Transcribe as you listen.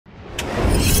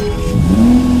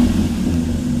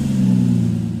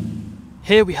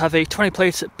Here we have a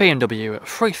 20-plate BMW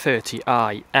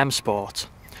 330i M Sport.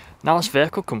 Now this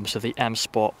vehicle comes with the M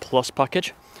Sport Plus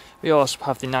package. We also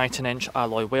have the 19-inch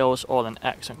alloy wheels, all in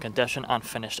excellent condition and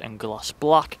finished in gloss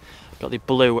black. We've got the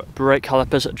blue brake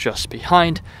calipers just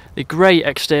behind, the grey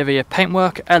exterior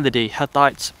paintwork, LED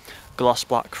headlights, gloss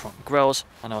black front grills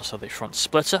and also the front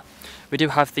splitter. We do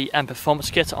have the M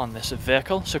Performance kit on this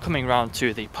vehicle, so coming round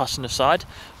to the passenger side,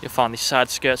 you'll find the side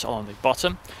skirts along the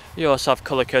bottom. You also have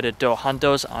colour-coded door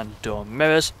handles and door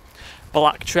mirrors,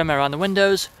 black trim around the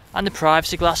windows and the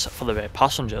privacy glass for the rear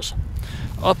passengers.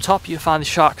 Up top you'll find the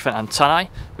shark fin antennae.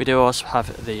 We do also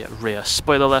have the rear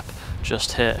spoiler lip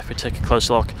just here if we take a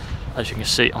closer look, as you can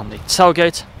see on the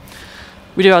tailgate.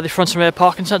 We do have the front and rear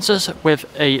parking sensors with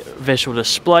a visual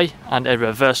display and a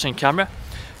reversing camera.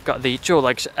 We've got the dual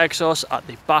legs exhaust at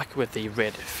the back with the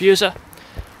rear diffuser.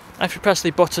 And if you press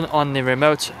the button on the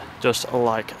remote, just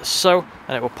like so,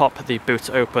 and it will pop the boot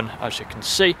open, as you can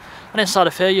see. And inside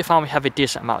of here you find we have a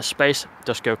decent amount of space,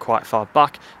 just go quite far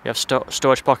back. We have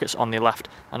storage pockets on the left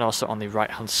and also on the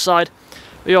right hand side.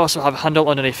 We also have a handle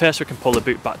underneath here so we can pull the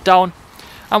boot back down.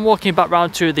 And walking back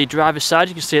round to the driver's side,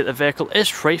 you can see that the vehicle is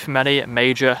free from any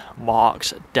major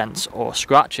marks, dents or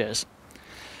scratches.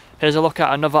 Here's a look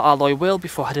at another alloy wheel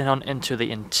before heading on into the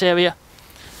interior.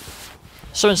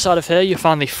 So inside of here you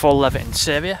find the full leather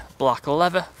interior, black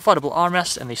leather, foldable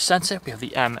armrest in the centre. We have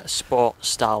the M Sport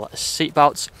style seat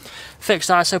belts, fixed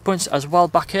ISO points as well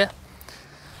back here.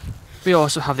 We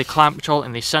also have the climate control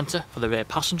in the centre for the rear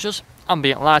passengers,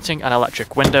 ambient lighting and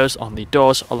electric windows on the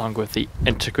doors along with the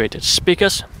integrated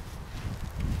speakers.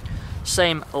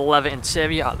 Same leather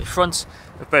interior at the front,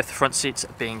 with both the front seats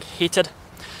being heated.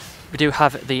 We do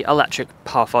have the electric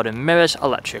power folding mirrors,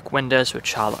 electric windows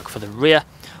which are locked for the rear,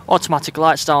 automatic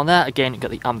lights down there, again you've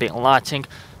got the ambient lighting.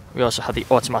 We also have the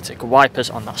automatic wipers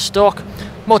on that stalk,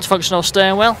 multifunctional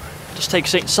steering wheel. Just take a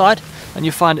seat inside and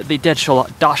you find the digital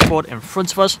dashboard in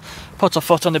front of us. Put our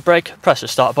foot on the brake, press the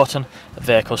start button, the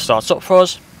vehicle starts up for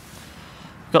us.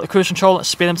 We've got the cruise control,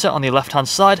 speed limiter on the left hand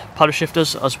side, paddle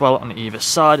shifters as well on either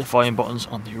side, volume buttons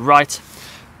on the right.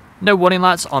 No warning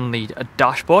lights on the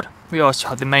dashboard. We also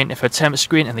have the main infotainment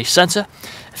screen in the centre.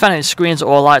 If any of the screens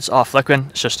or lights are flickering,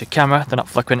 it's just a camera, they're not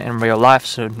flickering in real life,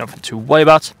 so nothing to worry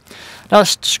about. Now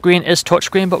this screen is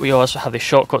touchscreen, but we also have the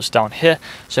shortcuts down here.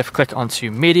 So if you click onto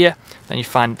media, then you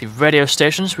find the radio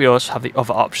stations. We also have the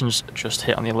other options just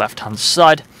here on the left hand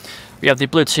side. We have the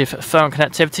Bluetooth phone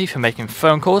connectivity for making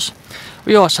phone calls.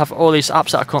 We also have all these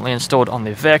apps that are currently installed on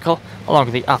the vehicle, along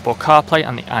with the Apple CarPlay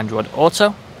and the Android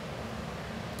Auto.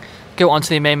 Go onto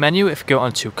the main menu. If you go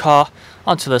onto car,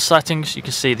 onto the settings, you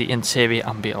can see the interior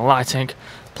ambient lighting,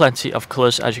 plenty of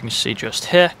colours as you can see just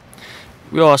here.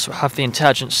 We also have the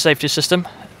intelligent safety system.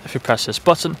 If you press this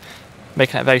button,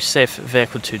 making it a very safe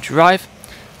vehicle to drive.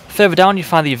 Further down you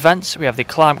find the vents. We have the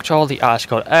climate control, the ice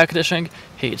cold air conditioning,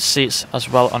 heated seats as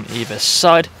well on either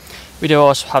side. We do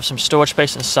also have some storage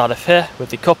space inside of here with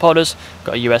the cup holders,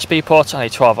 got a USB port and a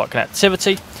 12-volt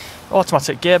connectivity.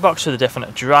 Automatic gearbox with the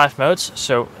different drive modes.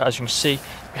 So as you can see,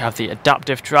 we have the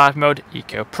adaptive drive mode,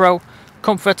 Eco Pro,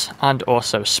 Comfort and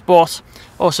also Sport.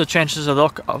 Also changes the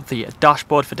look of the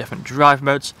dashboard for different drive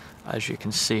modes, as you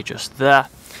can see just there.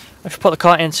 If you put the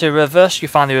car into reverse, you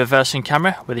find the reversing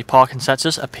camera where the parking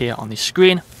sensors appear on the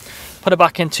screen. Put it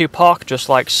back into park just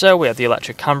like so. We have the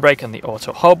electric handbrake and the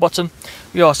auto hold button.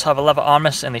 We also have a leather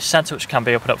armrest in the centre which can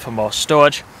be opened up for more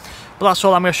storage. But that's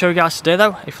all I'm going to show you guys today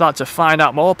though. If you'd like to find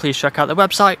out more, please check out the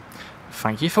website.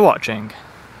 Thank you for watching.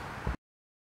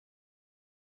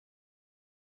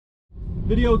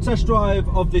 Video test drive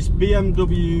of this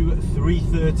BMW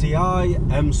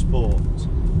 330i M Sport.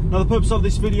 Now the purpose of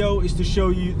this video is to show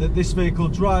you that this vehicle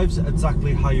drives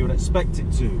exactly how you would expect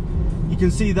it to. You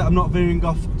can see that I'm not veering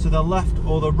off to the left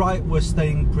or the right, we're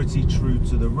staying pretty true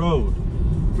to the road.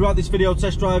 Throughout this video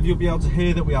test drive you'll be able to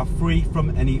hear that we are free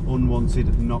from any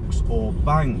unwanted knocks or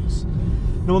bangs.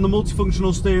 Now on the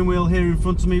multifunctional steering wheel here in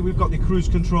front of me we've got the cruise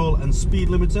control and speed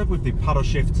limiter with the paddle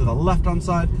shift to the left hand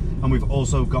side, and we've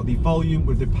also got the volume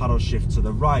with the paddle shift to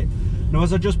the right. Now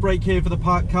as I just brake here for the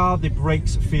parked car, the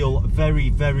brakes feel very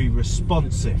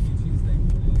responsive.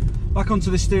 Back onto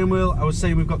the steering wheel, I was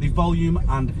saying we've got the volume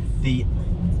and the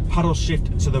paddle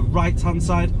shift to the right hand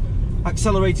side.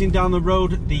 Accelerating down the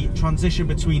road, the transition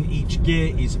between each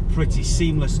gear is pretty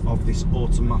seamless of this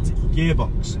automatic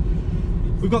gearbox.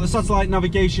 We've got the satellite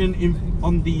navigation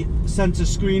on the centre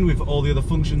screen with all the other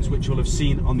functions which you'll have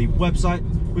seen on the website.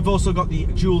 We've also got the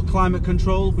dual climate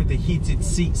control with the heated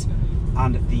seats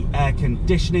and the air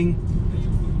conditioning.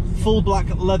 full black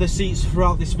leather seats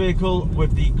throughout this vehicle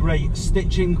with the grey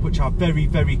stitching, which are very,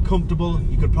 very comfortable.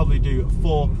 You could probably do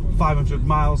 400-500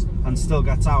 miles and still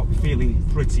get out feeling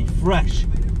pretty fresh.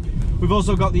 We've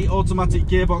also got the automatic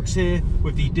gearbox here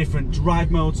with the different drive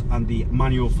modes and the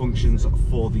manual functions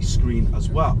for the screen as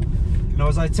well. Now,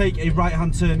 as I take a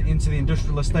right-hand turn into the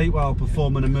industrial estate where I'll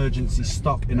perform an emergency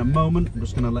stop in a moment, I'm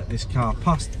just going to let this car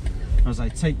past. As I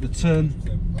take the turn,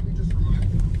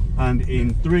 and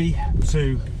in 3,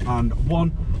 2 and 1,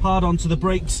 hard onto the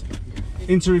brakes,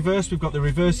 into reverse. We've got the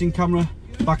reversing camera,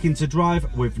 back into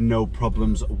drive with no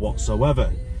problems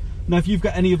whatsoever. Now, if you've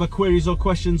got any other queries or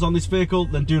questions on this vehicle,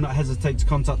 then do not hesitate to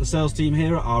contact the sales team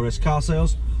here at RS Car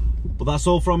Sales. But that's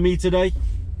all from me today.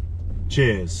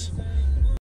 Cheers.